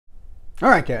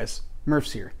Alright guys,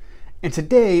 Murph's here, and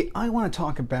today I want to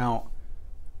talk about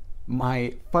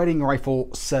my fighting rifle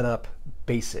setup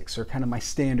basics, or kind of my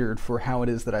standard for how it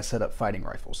is that I set up fighting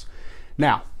rifles.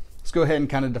 Now, let's go ahead and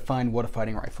kind of define what a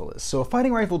fighting rifle is. So a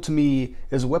fighting rifle to me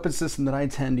is a weapon system that I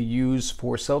tend to use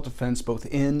for self-defense both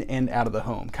in and out of the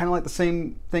home. Kind of like the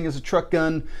same thing as a truck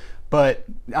gun, but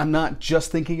I'm not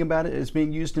just thinking about it as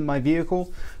being used in my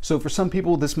vehicle. So for some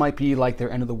people this might be like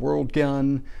their end of the world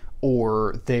gun,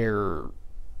 or their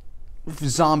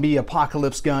zombie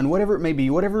apocalypse gun, whatever it may be,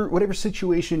 whatever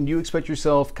situation you expect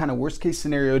yourself, kind of worst case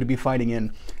scenario, to be fighting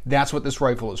in, that's what this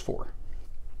rifle is for.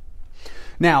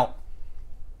 Now,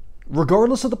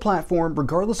 regardless of the platform,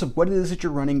 regardless of what it is that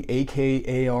you're running,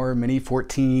 AK, AR, Mini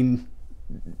 14,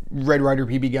 Red Ryder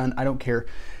BB gun, I don't care.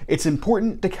 It's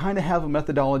important to kind of have a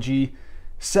methodology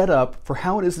set up for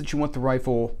how it is that you want the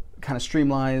rifle kind of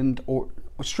streamlined or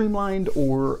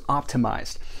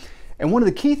optimized. And one of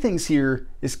the key things here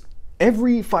is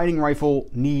every fighting rifle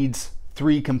needs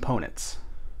 3 components,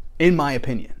 in my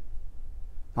opinion.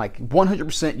 Like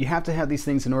 100%, you have to have these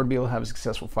things in order to be able to have a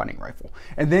successful fighting rifle.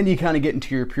 And then you kind of get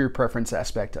into your pure preference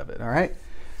aspect of it, all right?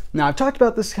 Now, I've talked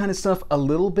about this kind of stuff a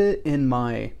little bit in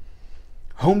my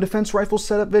home defense rifle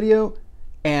setup video,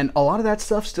 and a lot of that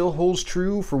stuff still holds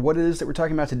true for what it is that we're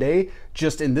talking about today.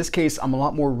 Just in this case, I'm a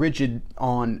lot more rigid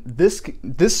on this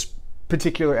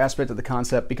particular aspect of the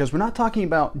concept, because we're not talking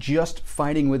about just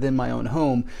fighting within my own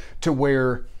home to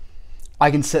where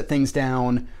I can set things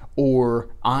down or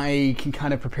I can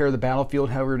kind of prepare the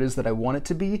battlefield however it is that I want it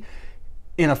to be.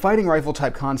 In a fighting rifle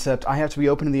type concept, I have to be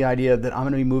open to the idea that I'm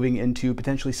going to be moving into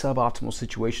potentially suboptimal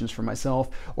situations for myself,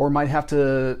 or might have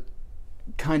to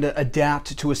kind of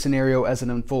adapt to a scenario as it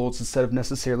unfolds instead of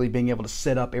necessarily being able to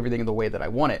set up everything in the way that I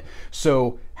want it.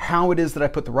 So how it is that I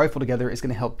put the rifle together is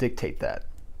going to help dictate that.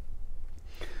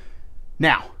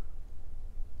 Now,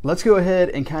 let's go ahead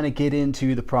and kind of get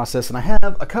into the process. And I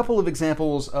have a couple of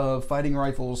examples of fighting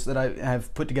rifles that I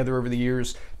have put together over the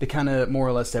years to kind of more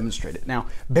or less demonstrate it. Now,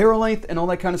 barrel length and all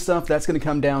that kind of stuff, that's going to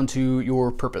come down to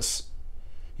your purpose.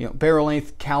 You know, barrel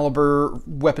length, caliber,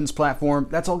 weapons platform,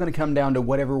 that's all going to come down to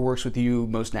whatever works with you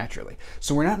most naturally.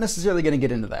 So we're not necessarily going to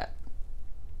get into that.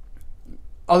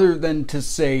 Other than to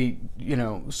say, you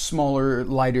know, smaller,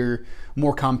 lighter,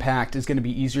 more compact is going to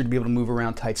be easier to be able to move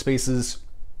around tight spaces.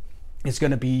 It's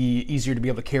going to be easier to be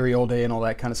able to carry all day and all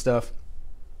that kind of stuff.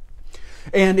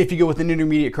 And if you go with an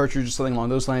intermediate cartridge or something along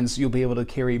those lines, you'll be able to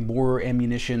carry more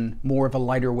ammunition, more of a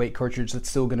lighter weight cartridge that's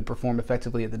still going to perform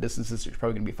effectively at the distances you're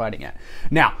probably going to be fighting at.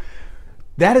 Now,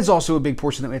 that is also a big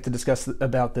portion that we have to discuss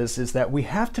about this, is that we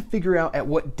have to figure out at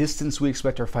what distance we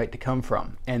expect our fight to come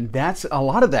from. And that's a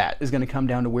lot of that is going to come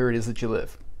down to where it is that you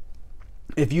live.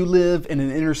 If you live in an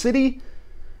inner city,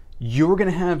 you're going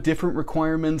to have different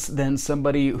requirements than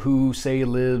somebody who, say,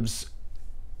 lives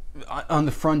on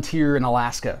the frontier in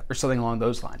Alaska or something along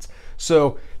those lines.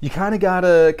 So you kind of got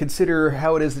to consider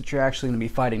how it is that you're actually going to be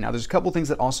fighting. Now, there's a couple things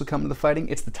that also come to the fighting.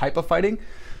 It's the type of fighting.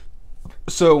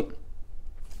 So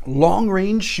long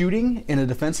range shooting in a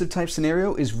defensive type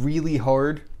scenario is really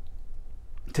hard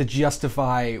to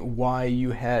justify why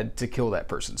you had to kill that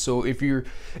person. So if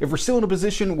we're still in a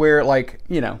position where, like,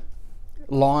 you know,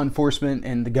 law enforcement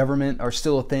and the government are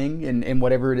still a thing, and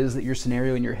whatever it is that your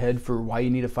scenario in your head for why you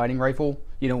need a fighting rifle,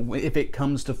 you know, if it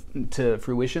comes to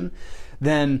fruition,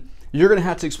 then you're going to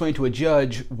have to explain to a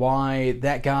judge why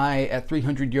that guy at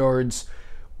 300 yards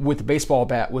with a baseball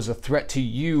bat was a threat to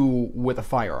you with a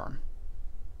firearm.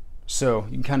 So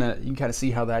you can kind of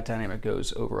see how that dynamic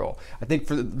goes overall. I think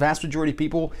for the vast majority of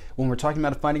people, when we're talking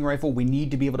about a fighting rifle, we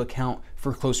need to be able to account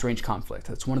for close range conflict.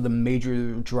 That's one of the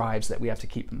major drives that we have to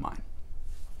keep in mind.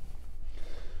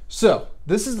 So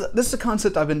this is a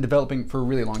concept I've been developing for a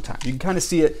really long time. You can kind of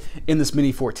see it in this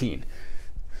Mini 14.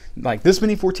 Like, this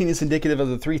Mini 14 is indicative of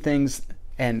the 3 things,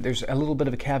 and there's a little bit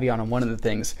of a caveat on one of the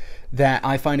things that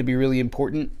I find to be really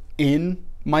important in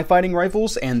my fighting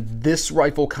rifles, and this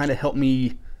rifle kind of helped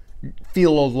me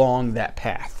feel along that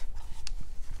path.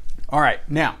 All right,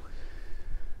 now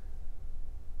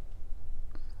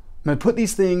I'm going to put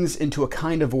these things into a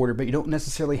kind of order, but you don't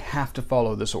necessarily have to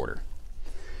follow this order.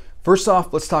 First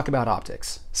off, let's talk about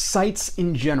optics. Sights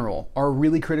in general are a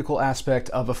really critical aspect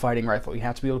of a fighting rifle. You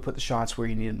have to be able to put the shots where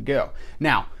you need them to go.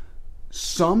 Now,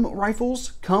 some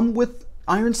rifles come with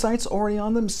iron sights already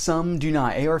on them, some do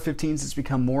not. AR-15s, it's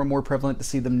become more and more prevalent to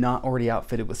see them not already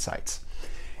outfitted with sights.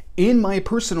 In my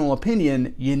personal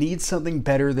opinion, you need something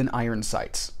better than iron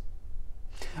sights.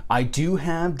 I do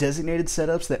have designated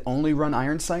setups that only run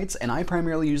iron sights, and I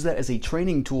primarily use that as a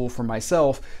training tool for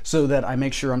myself so that I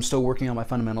make sure I'm still working on my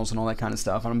fundamentals and all that kind of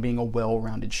stuff, and I'm being a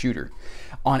well-rounded shooter.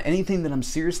 On anything that I'm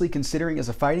seriously considering as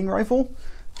a fighting rifle,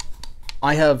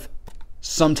 I have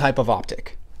some type of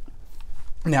optic.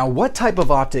 Now, what type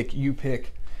of optic you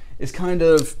pick is kind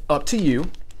of up to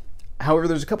you. However,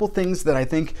 there's a couple things that I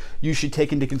think you should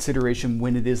take into consideration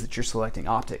when it is that you're selecting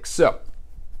optics. So,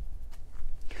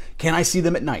 can I see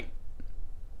them at night?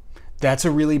 That's a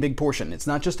really big portion. It's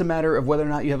not just a matter of whether or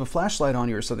not you have a flashlight on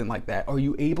you or something like that. Are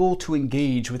you able to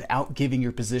engage without giving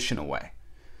your position away?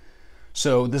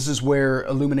 So this is where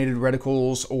illuminated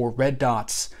reticles or red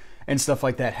dots and stuff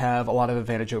like that have a lot of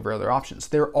advantage over other options.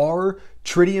 There are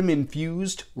tritium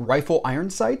infused rifle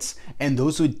iron sights, and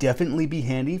those would definitely be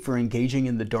handy for engaging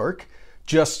in the dark.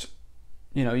 Just,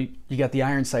 you got the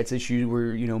iron sights issue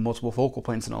where, multiple focal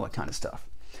points and all that kind of stuff.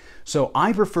 So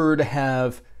I prefer to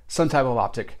have some type of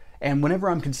optic, and whenever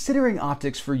I'm considering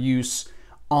optics for use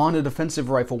on a defensive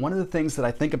rifle, one of the things that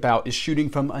I think about is shooting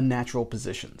from unnatural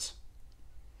positions.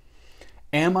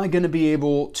 Am I going to be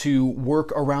able to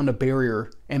work around a barrier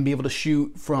and be able to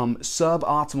shoot from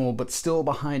suboptimal but still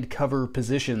behind cover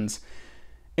positions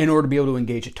in order to be able to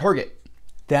engage a target?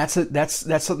 That's something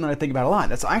that I think about a lot.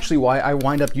 That's actually why I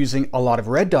wind up using a lot of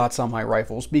red dots on my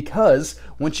rifles, because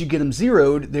once you get them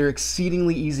zeroed, they're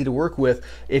exceedingly easy to work with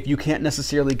if you can't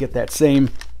necessarily get that same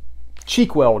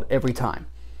cheek weld every time.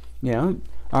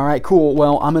 All right, cool.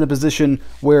 Well, I'm in a position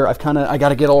where I got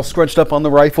to get all scrunched up on the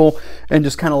rifle and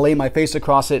just kind of lay my face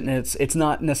across it, and it's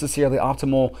not necessarily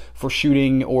optimal for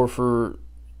shooting or for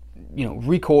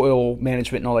recoil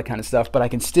management and all that kind of stuff, but I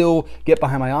can still get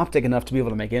behind my optic enough to be able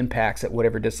to make impacts at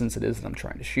whatever distance it is that I'm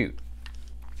trying to shoot.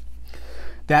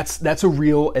 That's a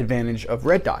real advantage of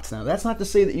red dots. Now, that's not to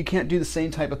say that you can't do the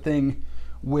same type of thing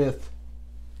with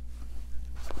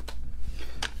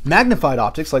magnified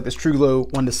optics like this True-Glow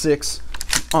 1:6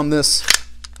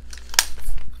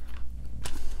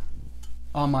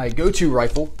 on my go-to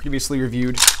rifle, previously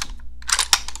reviewed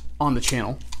on the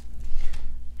channel.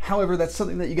 However, that's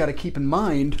something that you got to keep in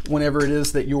mind whenever it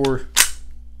is that you're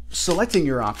selecting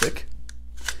your optic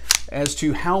as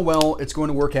to how well it's going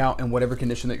to work out in whatever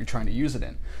condition that you're trying to use it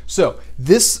in. So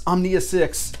this Omnia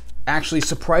 6 actually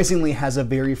surprisingly has a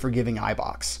very forgiving eye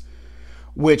box,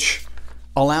 which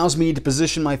allows me to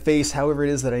position my face however it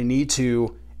is that I need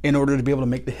to in order to be able to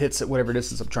make the hits at whatever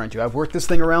distance I'm trying to. I've worked this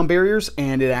thing around barriers,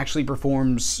 and it actually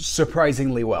performs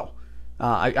surprisingly well.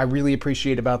 I really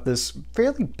appreciate about this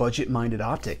fairly budget-minded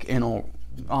optic, in all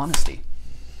honesty.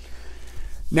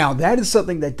 Now, that is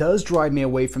something that does drive me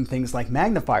away from things like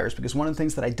magnifiers, because one of the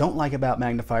things that I don't like about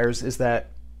magnifiers is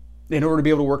that in order to be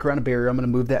able to work around a barrier, I'm going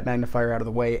to move that magnifier out of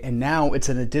the way, and now it's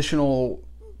an additional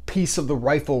piece of the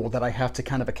rifle that I have to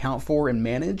kind of account for and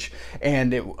manage.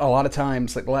 And a lot of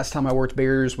times, like the last time I worked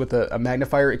barriers with a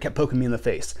magnifier, it kept poking me in the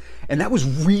face, and that was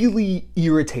really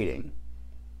irritating.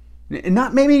 And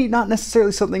maybe not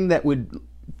necessarily something that would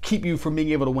keep you from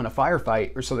being able to win a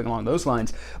firefight or something along those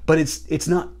lines, but it's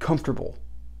not comfortable.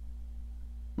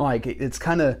 Like it's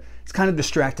kind of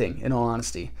distracting, in all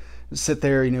honesty. You sit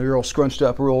there, you're all scrunched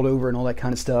up, rolled over, and all that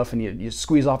kind of stuff, and you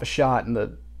squeeze off a shot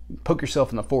and poke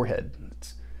yourself in the forehead.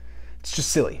 It's just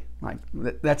silly. Like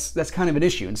that's kind of an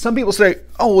issue. And some people say,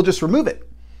 "Oh, we'll just remove it."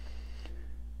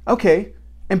 Okay,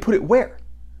 and put it where?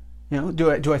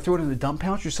 Do I throw it in the dump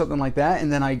pouch or something like that,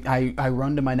 and then I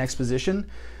run to my next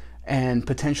position and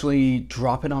potentially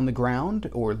drop it on the ground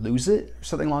or lose it or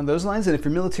something along those lines? And if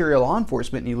you're military or law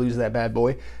enforcement and you lose that bad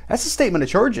boy, that's a statement of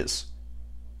charges.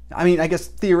 I mean, I guess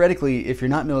theoretically, if you're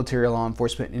not military or law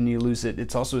enforcement and you lose it,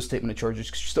 it's also a statement of charges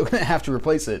because you're still going to have to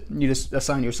replace it. You just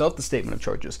assign yourself the statement of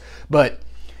charges. But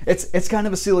it's kind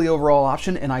of a silly overall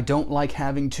option, and I don't like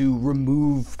having to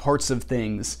remove parts of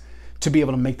things to be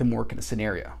able to make them work in a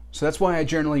scenario. So that's why I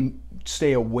generally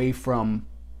stay away from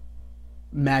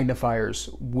magnifiers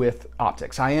with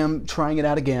optics. I am trying it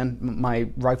out again. My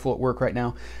rifle at work right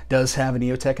now does have an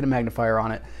EOTech and a magnifier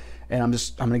on it, and I'm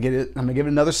gonna give it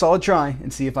another solid try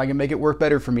and see if I can make it work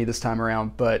better for me this time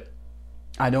around. But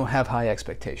I don't have high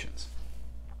expectations.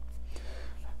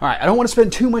 All right, I don't want to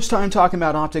spend too much time talking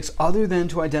about optics other than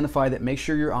to identify that make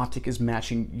sure your optic is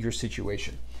matching your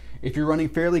situation. If you're running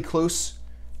fairly close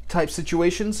type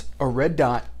situations, a red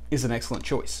dot is an excellent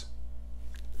choice.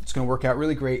 It's going to work out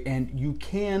really great, and you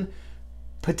can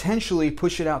potentially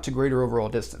push it out to greater overall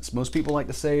distance. Most people like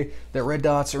to say that red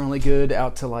dots are only good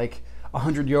out to like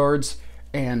 100 yards,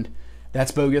 and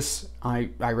that's bogus. I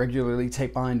regularly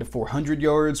take mine to 400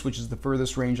 yards, which is the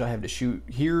furthest range I have to shoot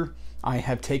here. I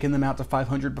have taken them out to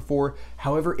 500 before.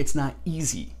 However, it's not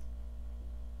easy.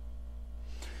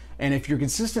 And if you're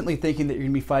consistently thinking that you're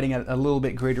going to be fighting at a little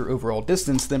bit greater overall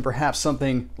distance, then perhaps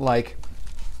something like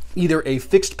either a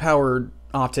fixed powered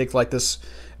optic like this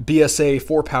BSA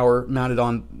 4 power mounted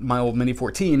on my old Mini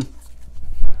 14,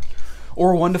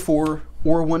 or 1:4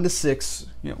 or 1:6,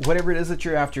 whatever it is that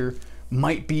you're after,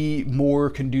 might be more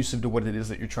conducive to what it is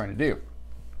that you're trying to do.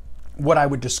 What I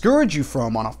would discourage you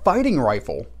from on a fighting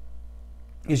rifle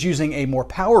is using a more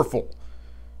powerful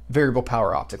variable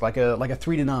power optic, like a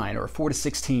 3:9 or a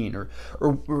 4:16,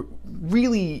 or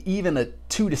really even a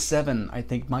 2:7. I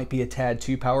think might be a tad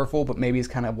too powerful, but maybe it's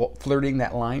kind of flirting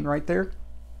that line right there.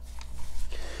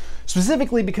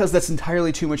 Specifically because that's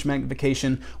entirely too much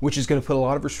magnification, which is going to put a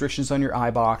lot of restrictions on your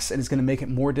eye box, and it's going to make it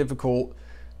more difficult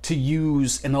to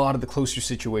use in a lot of the closer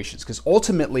situations. Because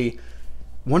ultimately,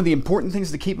 one of the important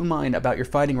things to keep in mind about your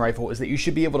fighting rifle is that you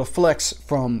should be able to flex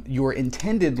from your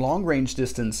intended long-range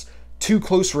distance to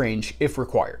close range if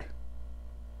required.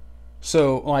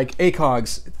 So like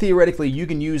ACOGs, theoretically you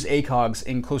can use ACOGs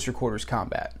in closer quarters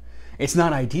combat. It's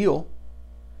not ideal,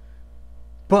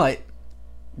 but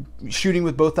shooting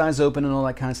with both eyes open and all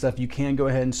that kind of stuff, you can go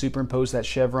ahead and superimpose that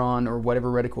chevron or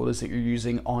whatever reticle it is that you're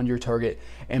using on your target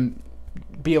and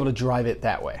be able to drive it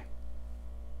that way.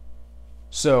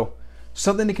 So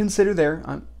something to consider there.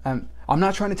 I'm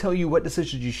not trying to tell you what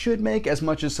decisions you should make as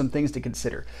much as some things to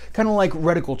consider. Kind of like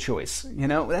reticle choice,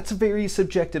 that's a very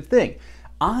subjective thing.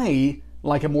 I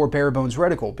like a more bare bones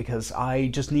reticle because I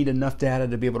just need enough data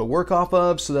to be able to work off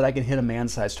of so that I can hit a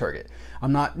man-sized target.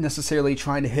 I'm not necessarily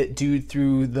trying to hit dude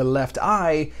through the left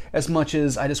eye as much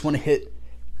as I just want to hit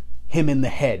him in the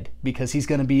head, because he's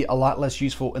going to be a lot less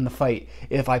useful in the fight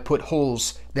if I put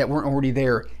holes that weren't already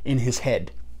there in his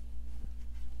head.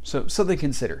 So something to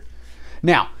consider.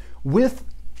 Now, with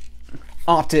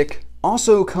optic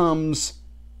also comes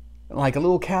like a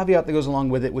little caveat that goes along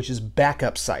with it, which is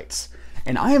backup sights.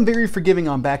 And I am very forgiving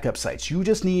on backup sights. You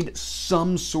just need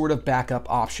some sort of backup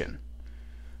option.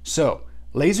 So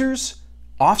lasers,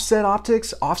 offset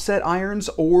optics, offset irons,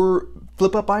 or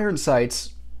flip up iron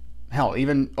sights, hell,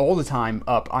 even all the time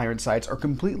up iron sights are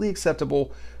completely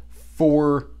acceptable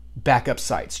for backup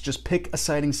sights. Just pick a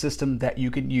sighting system that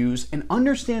you can use and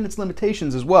understand its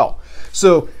limitations as well.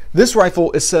 So this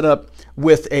rifle is set up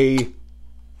with a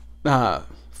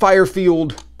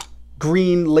Firefield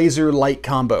green laser light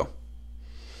combo,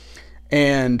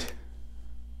 and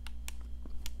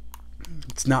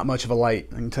it's not much of a light,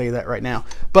 I can tell you that right now.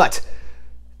 But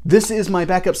this is my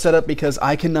backup setup because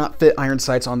I cannot fit iron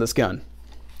sights on this gun.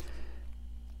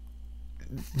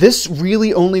 This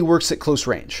really only works at close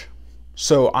range.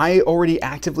 So I already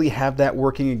actively have that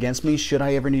working against me should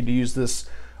I ever need to use this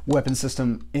weapon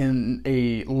system in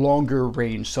a longer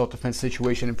range self-defense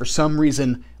situation, and for some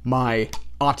reason my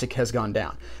optic has gone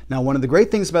down. Now, one of the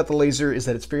great things about the laser is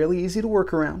that it's fairly easy to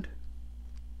work around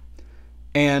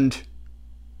and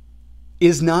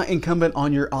is not incumbent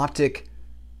on your optic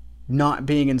not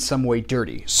being in some way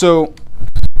dirty. So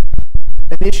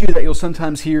an issue that you'll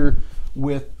sometimes hear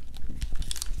with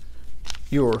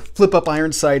your flip up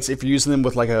iron sights, if you're using them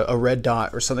with like a red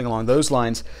dot or something along those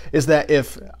lines, is that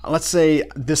if, let's say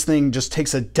this thing just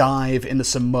takes a dive into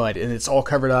some mud and it's all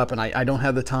covered up and I don't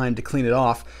have the time to clean it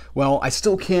off, well, I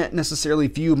still can't necessarily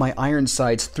view my iron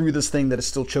sights through this thing that is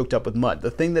still choked up with mud.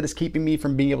 The thing that is keeping me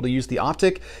from being able to use the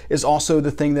optic is also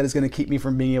the thing that is going to keep me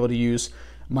from being able to use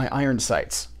my iron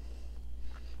sights.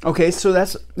 Okay, so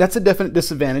that's a definite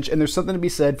disadvantage, and there's something to be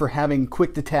said for having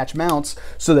quick detach mounts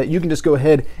so that you can just go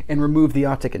ahead and remove the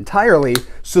optic entirely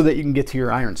so that you can get to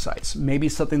your iron sights. Maybe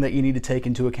something that you need to take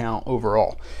into account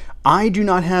overall. I do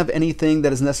not have anything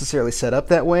that is necessarily set up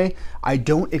that way. I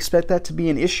don't expect that to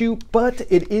be an issue, but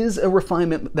it is a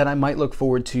refinement that I might look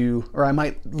forward to, or I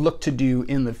might look to do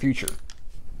in the future.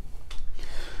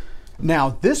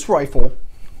 Now, this rifle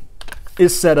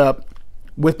is set up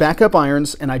with backup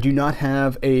irons, and I do not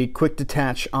have a quick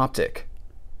detach optic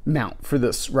mount for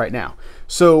this right now.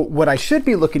 So what I should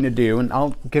be looking to do, and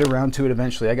I'll get around to it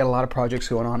eventually, I got a lot of projects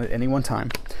going on at any one time.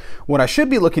 What I should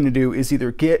be looking to do is either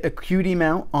get a QD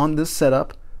mount on this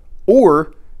setup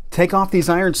or take off these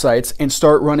iron sights and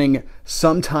start running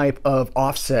some type of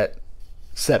offset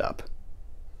setup,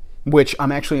 which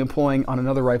I'm actually employing on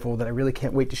another rifle that I really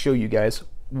can't wait to show you guys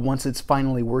once it's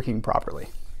finally working properly.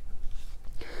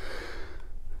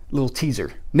 Little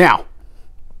teaser. Now,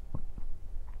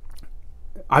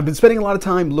 I've been spending a lot of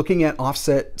time looking at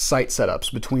offset sight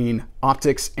setups between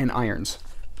optics and irons.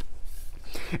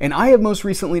 And I have most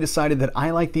recently decided that I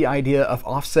like the idea of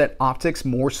offset optics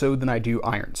more so than I do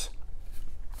irons.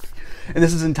 And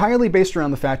this is entirely based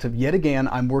around the fact of, yet again,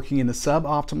 I'm working in a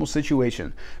suboptimal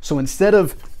situation. So instead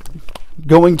of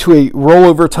going to a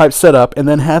rollover type setup and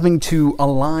then having to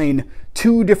align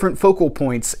two different focal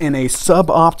points in a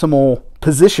suboptimal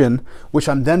position, which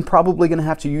I'm then probably going to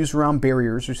have to use around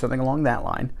barriers or something along that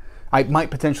line. I might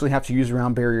potentially have to use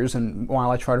around barriers and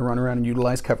while I try to run around and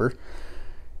utilize cover.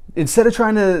 Instead of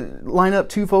trying to line up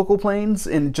two focal planes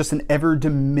in just an ever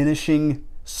diminishing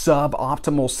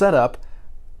suboptimal setup,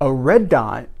 a red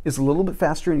dot is a little bit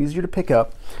faster and easier to pick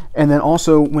up. And then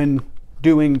also when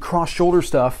doing cross shoulder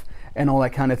stuff and all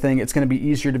that kind of thing, it's going to be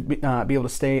easier to be able to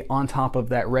stay on top of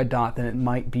that red dot than it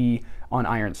might be on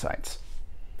iron sights.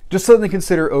 Just something to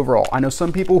consider overall. I know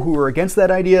some people who are against that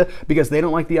idea because they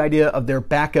don't like the idea of their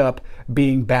backup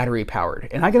being battery powered.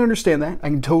 And I can understand that. I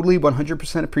can totally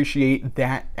 100% appreciate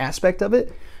that aspect of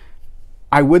it.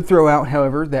 I would throw out,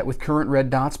 however, that with current red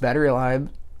dots, battery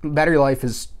life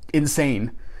is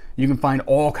insane. You can find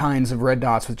all kinds of red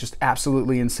dots with just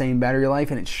absolutely insane battery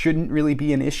life, and it shouldn't really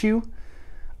be an issue.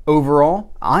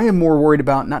 Overall, I am more worried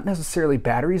about not necessarily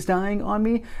batteries dying on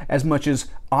me as much as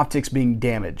optics being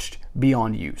damaged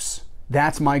beyond use.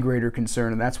 That's my greater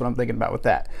concern, and that's what I'm thinking about with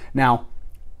that. Now,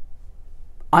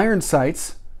 iron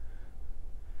sights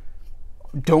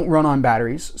don't run on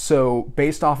batteries, so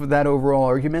based off of that overall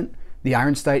argument, the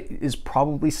iron sight is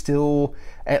probably still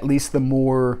at least the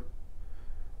more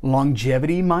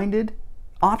longevity-minded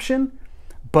option.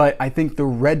 But I think the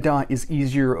red dot is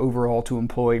easier overall to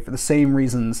employ for the same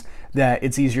reasons that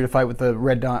it's easier to fight with the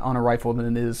red dot on a rifle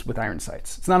than it is with iron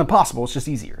sights. It's not impossible, it's just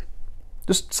easier.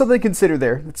 Just something to consider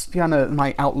there. That's kind of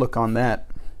my outlook on that.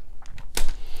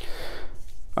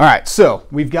 All right, so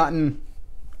we've gotten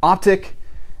optic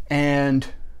and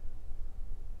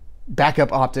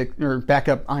backup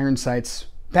iron sights,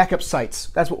 backup sights,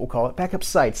 that's what we'll call it, backup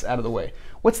sights out of the way.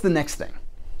 What's the next thing?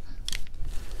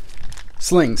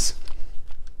 Slings.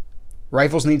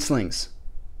 Rifles need slings.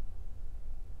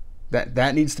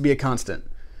 That needs to be a constant.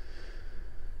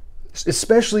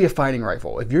 Especially a fighting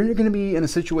rifle. If you're going to be in a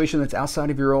situation that's outside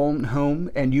of your own home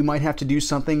and you might have to do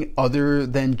something other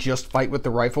than just fight with the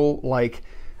rifle, like,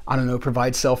 I don't know,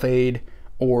 provide self-aid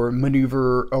or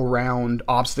maneuver around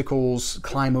obstacles,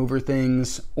 climb over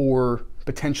things, or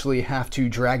potentially have to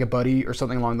drag a buddy or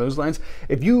something along those lines.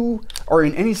 If you are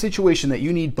in any situation that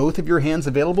you need both of your hands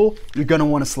available, you're going to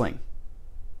want a sling.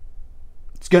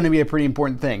 It's going to be a pretty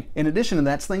important thing. In addition to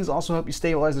that, slings also help you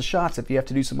stabilize the shots if you have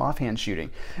to do some offhand shooting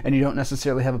and you don't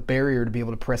necessarily have a barrier to be able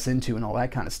to press into and all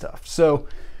that kind of stuff. So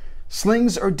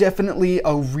slings are definitely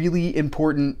a really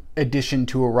important addition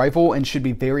to a rifle and should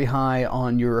be very high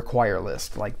on your acquire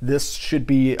list. Like, this should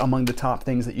be among the top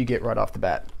things that you get right off the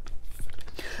bat.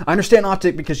 I understand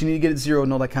optic because you need to get it zero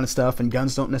and all that kind of stuff, and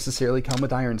guns don't necessarily come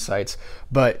with iron sights,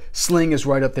 but sling is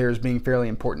right up there as being fairly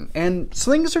important. And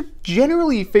slings are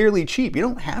generally fairly cheap. You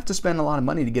don't have to spend a lot of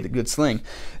money to get a good sling.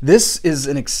 This is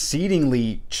an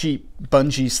exceedingly cheap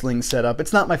bungee sling setup.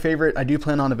 It's not my favorite. I do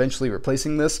plan on eventually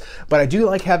replacing this, but I do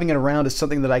like having it around as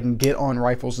something that I can get on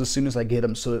rifles as soon as I get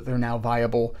them so that they're now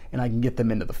viable and I can get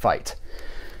them into the fight.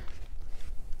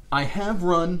 I have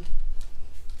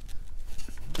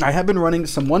been running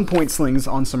some 1-point slings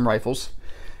on some rifles,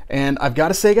 and I've got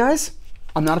to say, guys,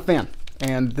 I'm not a fan.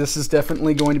 And this is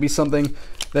definitely going to be something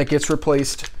that gets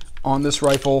replaced on this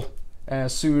rifle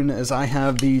as soon as I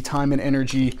have the time and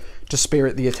energy to spare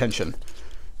it the attention.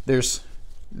 There's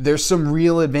some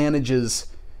real advantages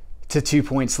to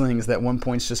 2-point slings that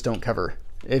 1-points just don't cover.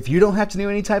 If you don't have to do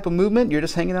any type of movement, you're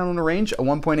just hanging out on the range, a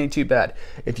 1-point ain't too bad.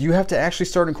 If you have to actually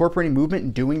start incorporating movement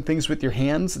and doing things with your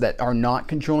hands that are not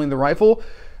controlling the rifle,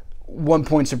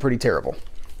 1-points are pretty terrible.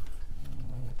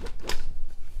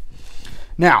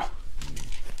 Now,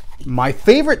 my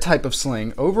favorite type of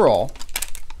sling overall,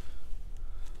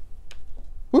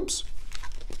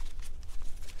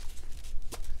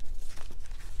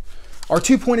 are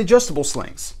 2-point adjustable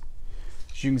slings.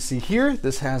 As you can see here,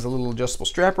 this has a little adjustable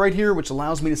strap right here, which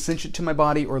allows me to cinch it to my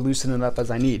body or loosen it up as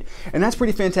I need. And that's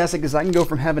pretty fantastic because I can go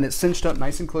from having it cinched up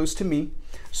nice and close to me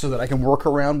so that I can work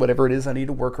around whatever it is I need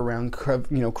to work around,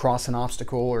 cross an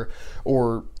obstacle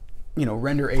or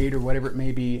render aid or whatever it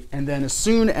may be. And then as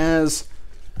soon as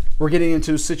we're getting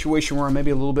into a situation where I'm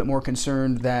maybe a little bit more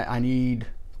concerned that I need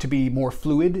to be more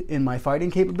fluid in my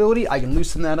fighting capability, I can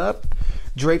loosen that up,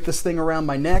 drape this thing around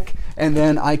my neck, and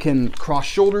then I can cross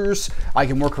shoulders, I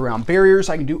can work around barriers,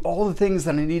 I can do all the things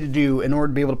that I need to do in order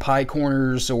to be able to pie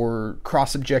corners or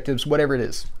cross objectives, whatever it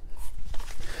is.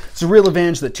 It's a real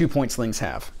advantage that 2-point slings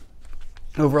have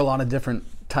over a lot of different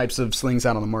types of slings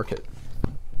out on the market.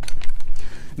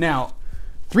 Now,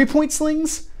 3-point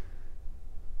slings,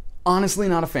 honestly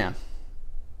not a fan.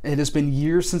 It has been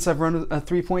years since I've run a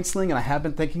 3-point sling, and I have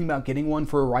been thinking about getting one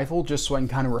for a rifle just so I can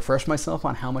kind of refresh myself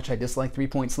on how much I dislike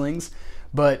 3-point slings.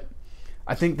 But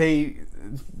I think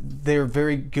they're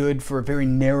very good for a very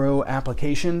narrow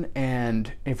application,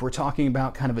 and if we're talking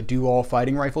about kind of a do-all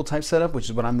fighting rifle type setup, which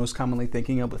is what I'm most commonly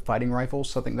thinking of with fighting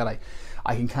rifles, something that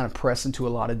I can kind of press into a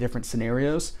lot of different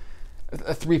scenarios,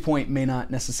 a 3-point may not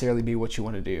necessarily be what you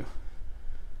want to do.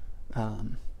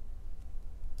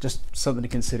 Just something to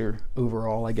consider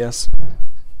overall, I guess.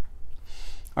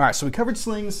 All right, so we covered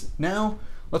slings. Now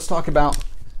let's talk about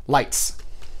lights.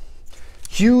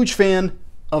 Huge fan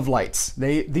of lights.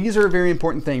 These are a very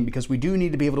important thing because we do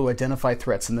need to be able to identify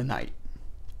threats in the night.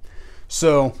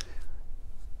 So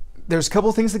there's a couple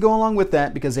of things that go along with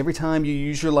that, because every time you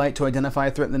use your light to identify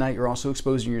a threat in the night, you're also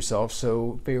exposing yourself.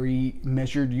 So very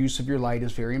measured use of your light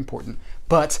is very important.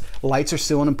 But lights are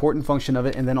still an important function of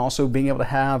it, and then also being able to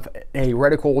have a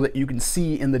reticle that you can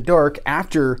see in the dark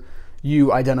after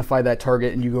you identify that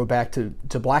target and you go back to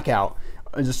blackout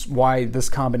is just why this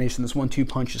combination, this 1-2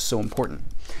 punch, is so important.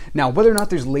 Now, whether or not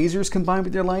there's lasers combined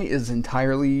with your light is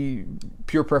entirely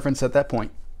pure preference at that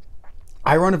point.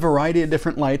 I run a variety of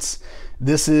different lights.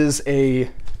 This is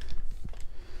a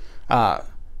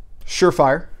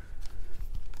Surefire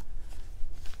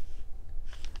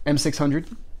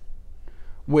M600,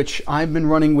 which I've been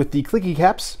running with the clicky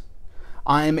caps.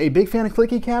 I'm a big fan of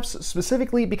clicky caps,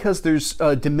 specifically because there's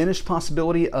a diminished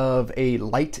possibility of a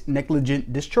light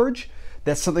negligent discharge.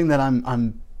 That's something that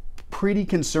I'm pretty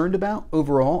concerned about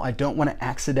overall. I don't want to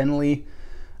accidentally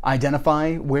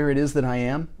identify where it is that I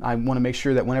am. I want to make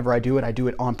sure that whenever I do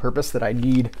it on purpose, that I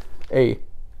need a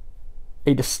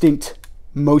distinct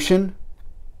motion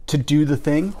to do the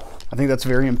thing. I think that's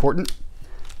very important.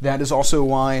 That is also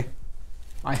why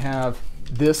I have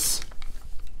this,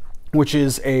 which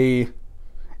is a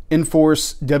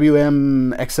Inforce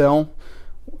WMXL,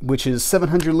 which is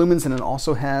 700 lumens, and it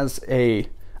also has a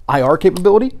IR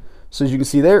capability. So as you can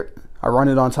see there, I run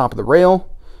it on top of the rail,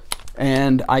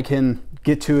 and I can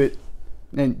get to it,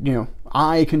 and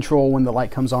I control when the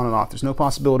light comes on and off. There's no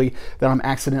possibility that I'm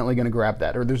accidentally going to grab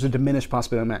that, or there's a diminished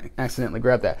possibility I'm going to accidentally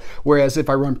grab that. Whereas if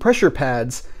I run pressure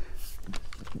pads,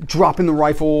 dropping the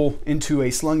rifle into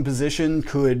a slung position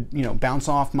could, bounce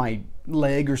off my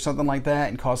leg or something like that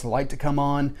and cause the light to come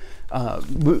on.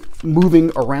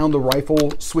 Moving around the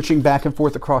rifle, switching back and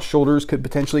forth across shoulders could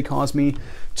potentially cause me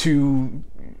to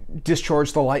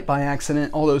discharge the light by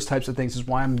accident. All those types of things is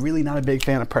why I'm really not a big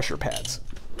fan of pressure pads.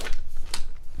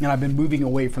 And I've been moving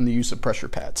away from the use of pressure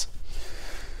pads.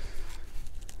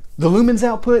 The lumens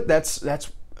output, that's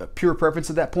a pure preference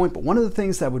at that point, but one of the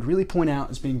things that I would really point out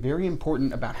as being very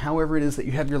important about however it is that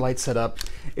you have your light set up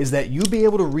is that you be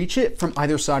able to reach it from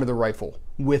either side of the rifle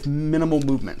with minimal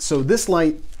movement. So this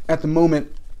light at the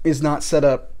moment is not set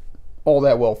up all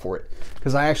that well for it,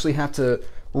 because I actually have to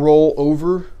roll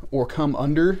over or come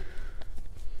under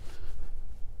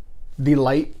the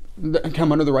light,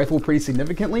 come under the rifle pretty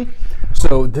significantly.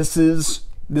 So this is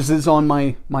on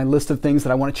my list of things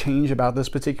that I want to change about this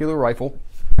particular rifle.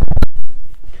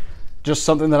 Just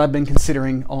something that I've been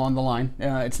considering along the line.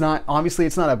 Obviously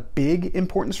it's not a big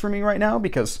importance for me right now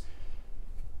because,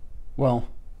 well,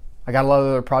 I got a lot of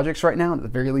other projects right now. At the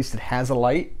very least, it has a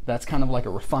light. That's kind of like a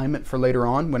refinement for later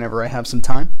on whenever I have some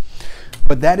time.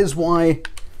 But that is why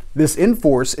this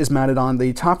Inforce is mounted on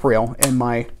the top rail and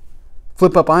my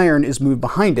flip up iron is moved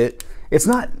behind it. It's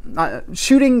not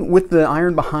shooting with the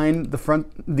iron behind the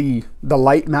front, the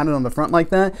light mounted on the front like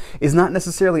that is not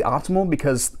necessarily optimal,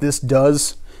 because this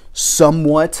does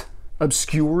somewhat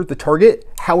obscure the target.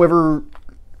 However,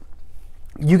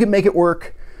 you can make it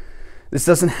work. This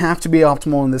doesn't have to be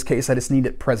optimal in this case. I just need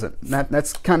it present.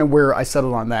 That's kind of where I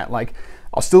settled on that. Like,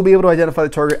 I'll still be able to identify the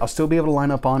target. I'll still be able to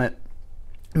line up on it.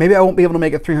 Maybe I won't be able to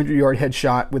make a 300-yard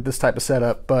headshot with this type of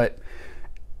setup, but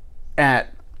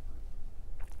at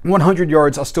 100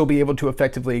 yards, I'll still be able to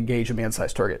effectively engage a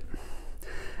man-sized target.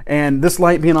 And this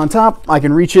light being on top, I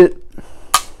can reach it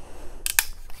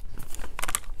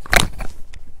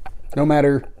no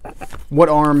matter what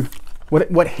arm,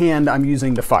 what hand I'm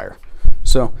using to fire.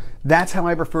 So that's how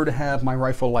I prefer to have my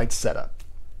rifle lights set up.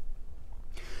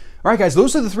 All right, guys,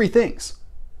 those are the three things.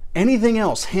 Anything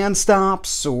else, hand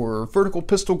stops or vertical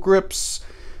pistol grips,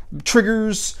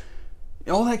 triggers,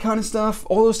 all that kind of stuff,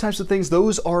 all those types of things,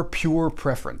 those are pure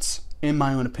preference, in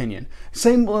my own opinion.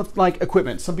 Same with like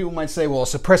equipment. Some people might say, well, a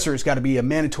suppressor has got to be a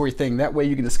mandatory thing. That way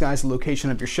you can disguise the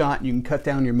location of your shot and you can cut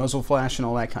down your muzzle flash and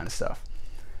all that kind of stuff.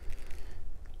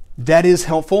 that is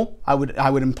helpful. I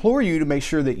would implore you to make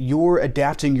sure that you're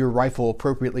adapting your rifle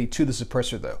appropriately to the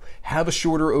suppressor though. Have a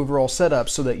shorter overall setup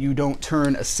so that you don't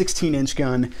turn a 16-inch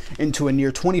gun into a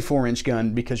near 24-inch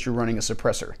gun because you're running a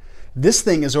suppressor. This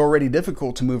thing is already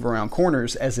difficult to move around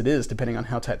corners as it is, depending on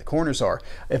how tight the corners are.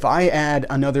 If I add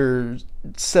another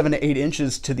 7 to 8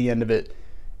 inches to the end of it,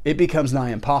 it becomes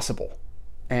nigh impossible.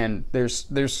 And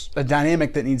there's a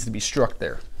dynamic that needs to be struck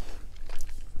there.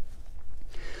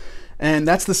 And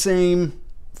that's the same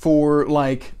for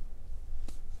like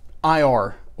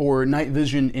IR or night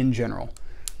vision in general.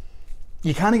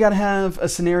 You kind of got to have a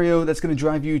scenario that's going to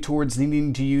drive you towards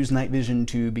needing to use night vision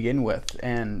to begin with,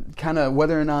 and kind of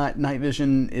whether or not night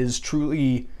vision is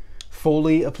truly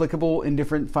fully applicable in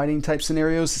different fighting type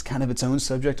scenarios is kind of its own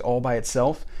subject all by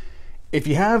itself. If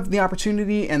you have the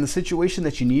opportunity and the situation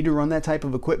that you need to run that type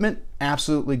of equipment,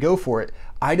 absolutely go for it.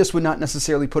 I just would not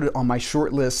necessarily put it on my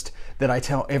short list that I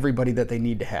tell everybody that they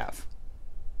need to have.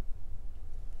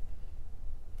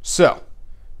 So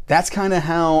that's kind of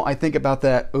how I think about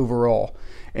that overall,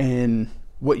 and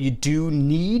what you do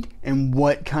need and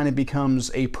what kind of becomes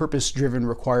a purpose-driven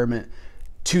requirement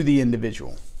to the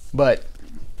individual. But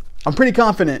I'm pretty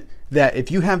confident that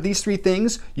if you have these three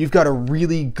things, you've got a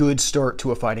really good start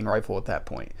to a fighting rifle at that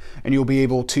point, and you'll be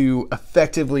able to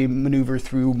effectively maneuver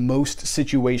through most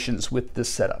situations with this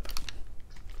setup.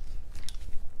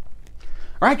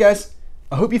 All right, guys,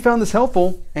 I hope you found this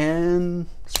helpful, and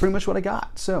that's pretty much what I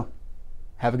got. So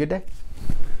have a good day.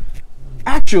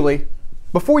 Actually,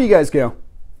 before you guys go,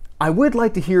 I would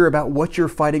like to hear about what your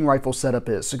fighting rifle setup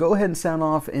is. So go ahead and sound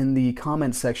off in the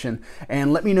comments section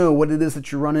and let me know what it is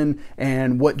that you're running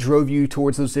and what drove you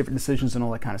towards those different decisions and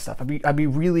all that kind of stuff. I'd be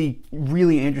really,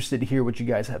 really interested to hear what you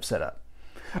guys have set up.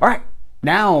 All right,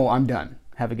 now I'm done.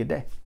 Have a good day.